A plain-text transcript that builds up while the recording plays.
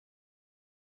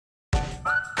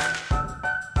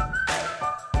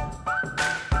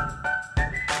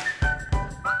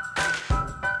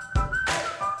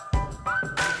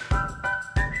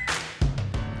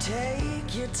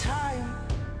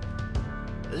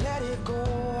let it go,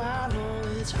 I know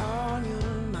it's on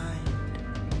your mind.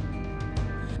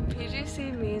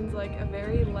 PGC means like a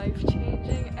very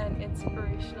life-changing and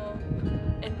inspirational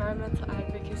environmental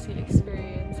advocacy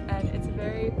experience, and it's a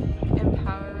very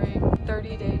empowering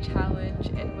 30-day challenge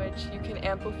in which you can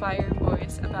amplify your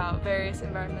voice about various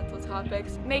environmental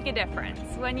topics. Make a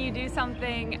difference when you do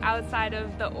something outside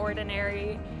of the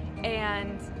ordinary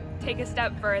and take a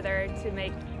step further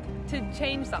to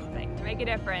change something, to make a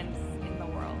difference in the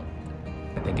world.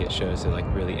 I think it shows that like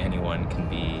really anyone can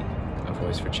be a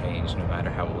voice for change, no matter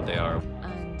how old they are.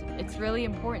 And it's really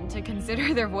important to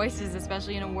consider their voices,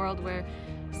 especially in a world where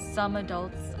some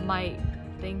adults might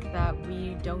think that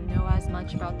we don't know as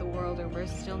much about the world or we're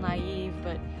still naive,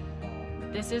 but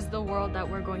this is the world that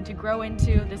we're going to grow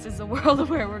into. This is the world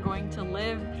where we're going to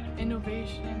live.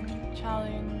 Innovation,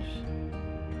 challenge,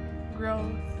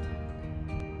 growth,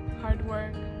 hard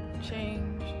work,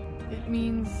 change. It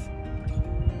means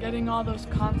getting all those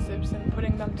concepts and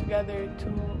putting them together to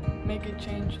make a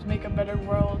change, to make a better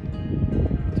world,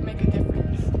 to make a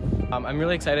difference. I'm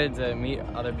really excited to meet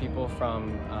other people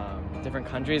from different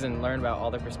countries and learn about all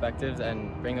their perspectives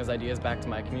and bring those ideas back to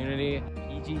my community.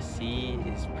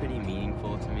 PGC is pretty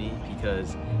meaningful to me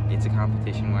because it's a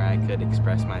competition where I could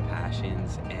express my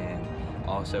passions and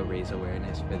also raise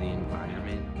awareness for the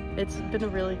environment. It's been a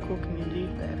really cool community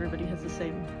that everybody has the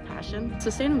same passion.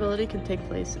 Sustainability can take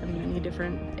place in many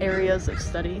different areas of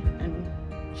study and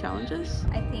challenges.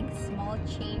 I think small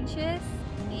changes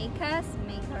make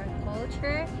our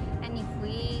culture, and if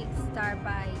we start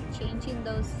by changing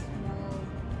those small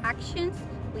actions,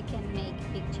 we can make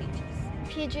big changes.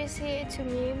 PGC to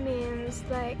me means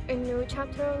like a new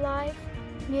chapter of life,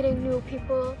 meeting new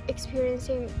people,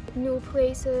 experiencing new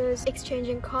places,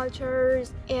 exchanging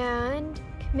cultures, and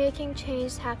making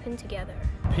change happen together.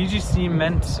 PGC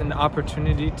meant an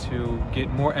opportunity to get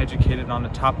more educated on a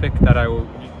topic that I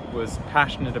was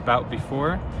passionate about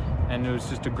before, and it was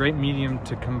just a great medium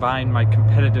to combine my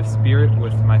competitive spirit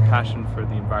with my passion for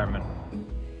the environment.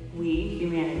 We,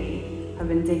 humanity, have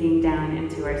been digging down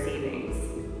into our savings,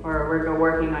 or we're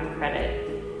working on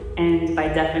credit, and by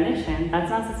definition, that's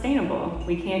not sustainable.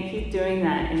 We can't keep doing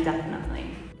that indefinitely.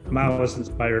 I was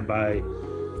inspired by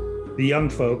the young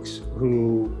folks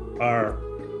who are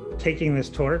taking this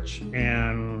torch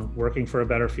and working for a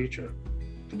better future,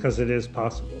 because it is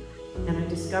possible. And I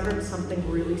discovered something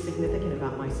really significant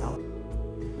about myself.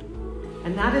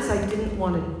 And that is, I didn't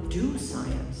want to do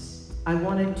science. I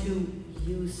wanted to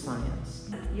use science.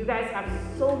 You guys have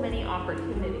so many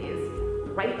opportunities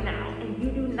right now, and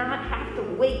you do not have to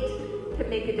wait to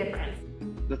make a difference.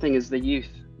 The thing is, the youth,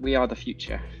 we are the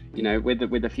future. You know, we're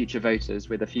the future voters,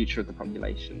 we're the future of the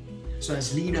population. So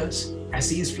as leaders, as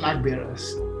these flag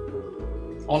bearers,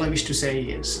 all I wish to say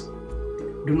is,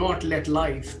 do not let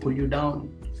life pull you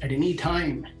down at any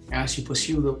time as you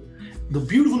pursue the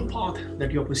beautiful path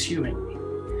that you're pursuing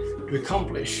to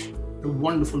accomplish the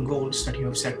wonderful goals that you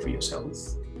have set for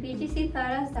yourselves. PGC taught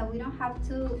us that we don't have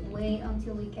to wait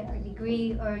until we get our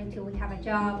degree or until we have a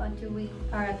job, until we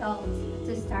are adults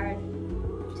to start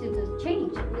to do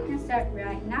change. We can start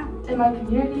right now. In my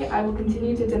community, I will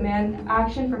continue to demand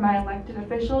action from my elected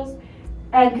officials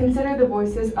and consider the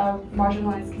voices of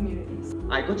marginalized communities.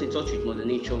 I got in touch with Mother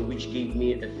Nature, which gave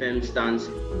me a firm stance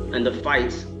and the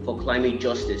fight for climate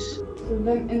justice. So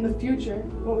then in the future,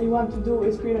 what we want to do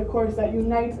is create a course that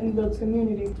unites and builds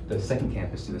community. The second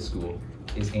campus to the school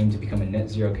is aimed to become a net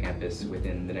zero campus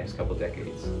within the next couple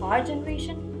decades. Our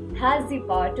generation has the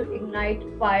power to ignite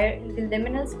fire in the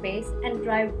liminal space and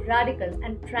drive radical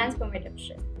and transformative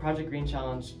shift. Project Green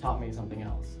Challenge taught me something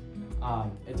else.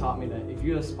 It taught me that if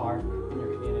you have a spark in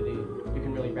your community, you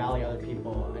can really rally other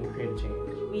people and create a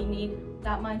change. We need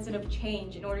that mindset of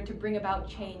change in order to bring about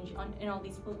change in all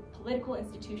these political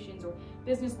institutions or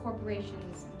business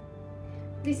corporations.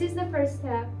 This is the first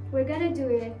step. We're gonna do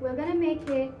it, we're gonna make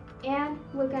it, and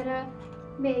we're gonna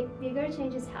make bigger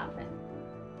changes happen.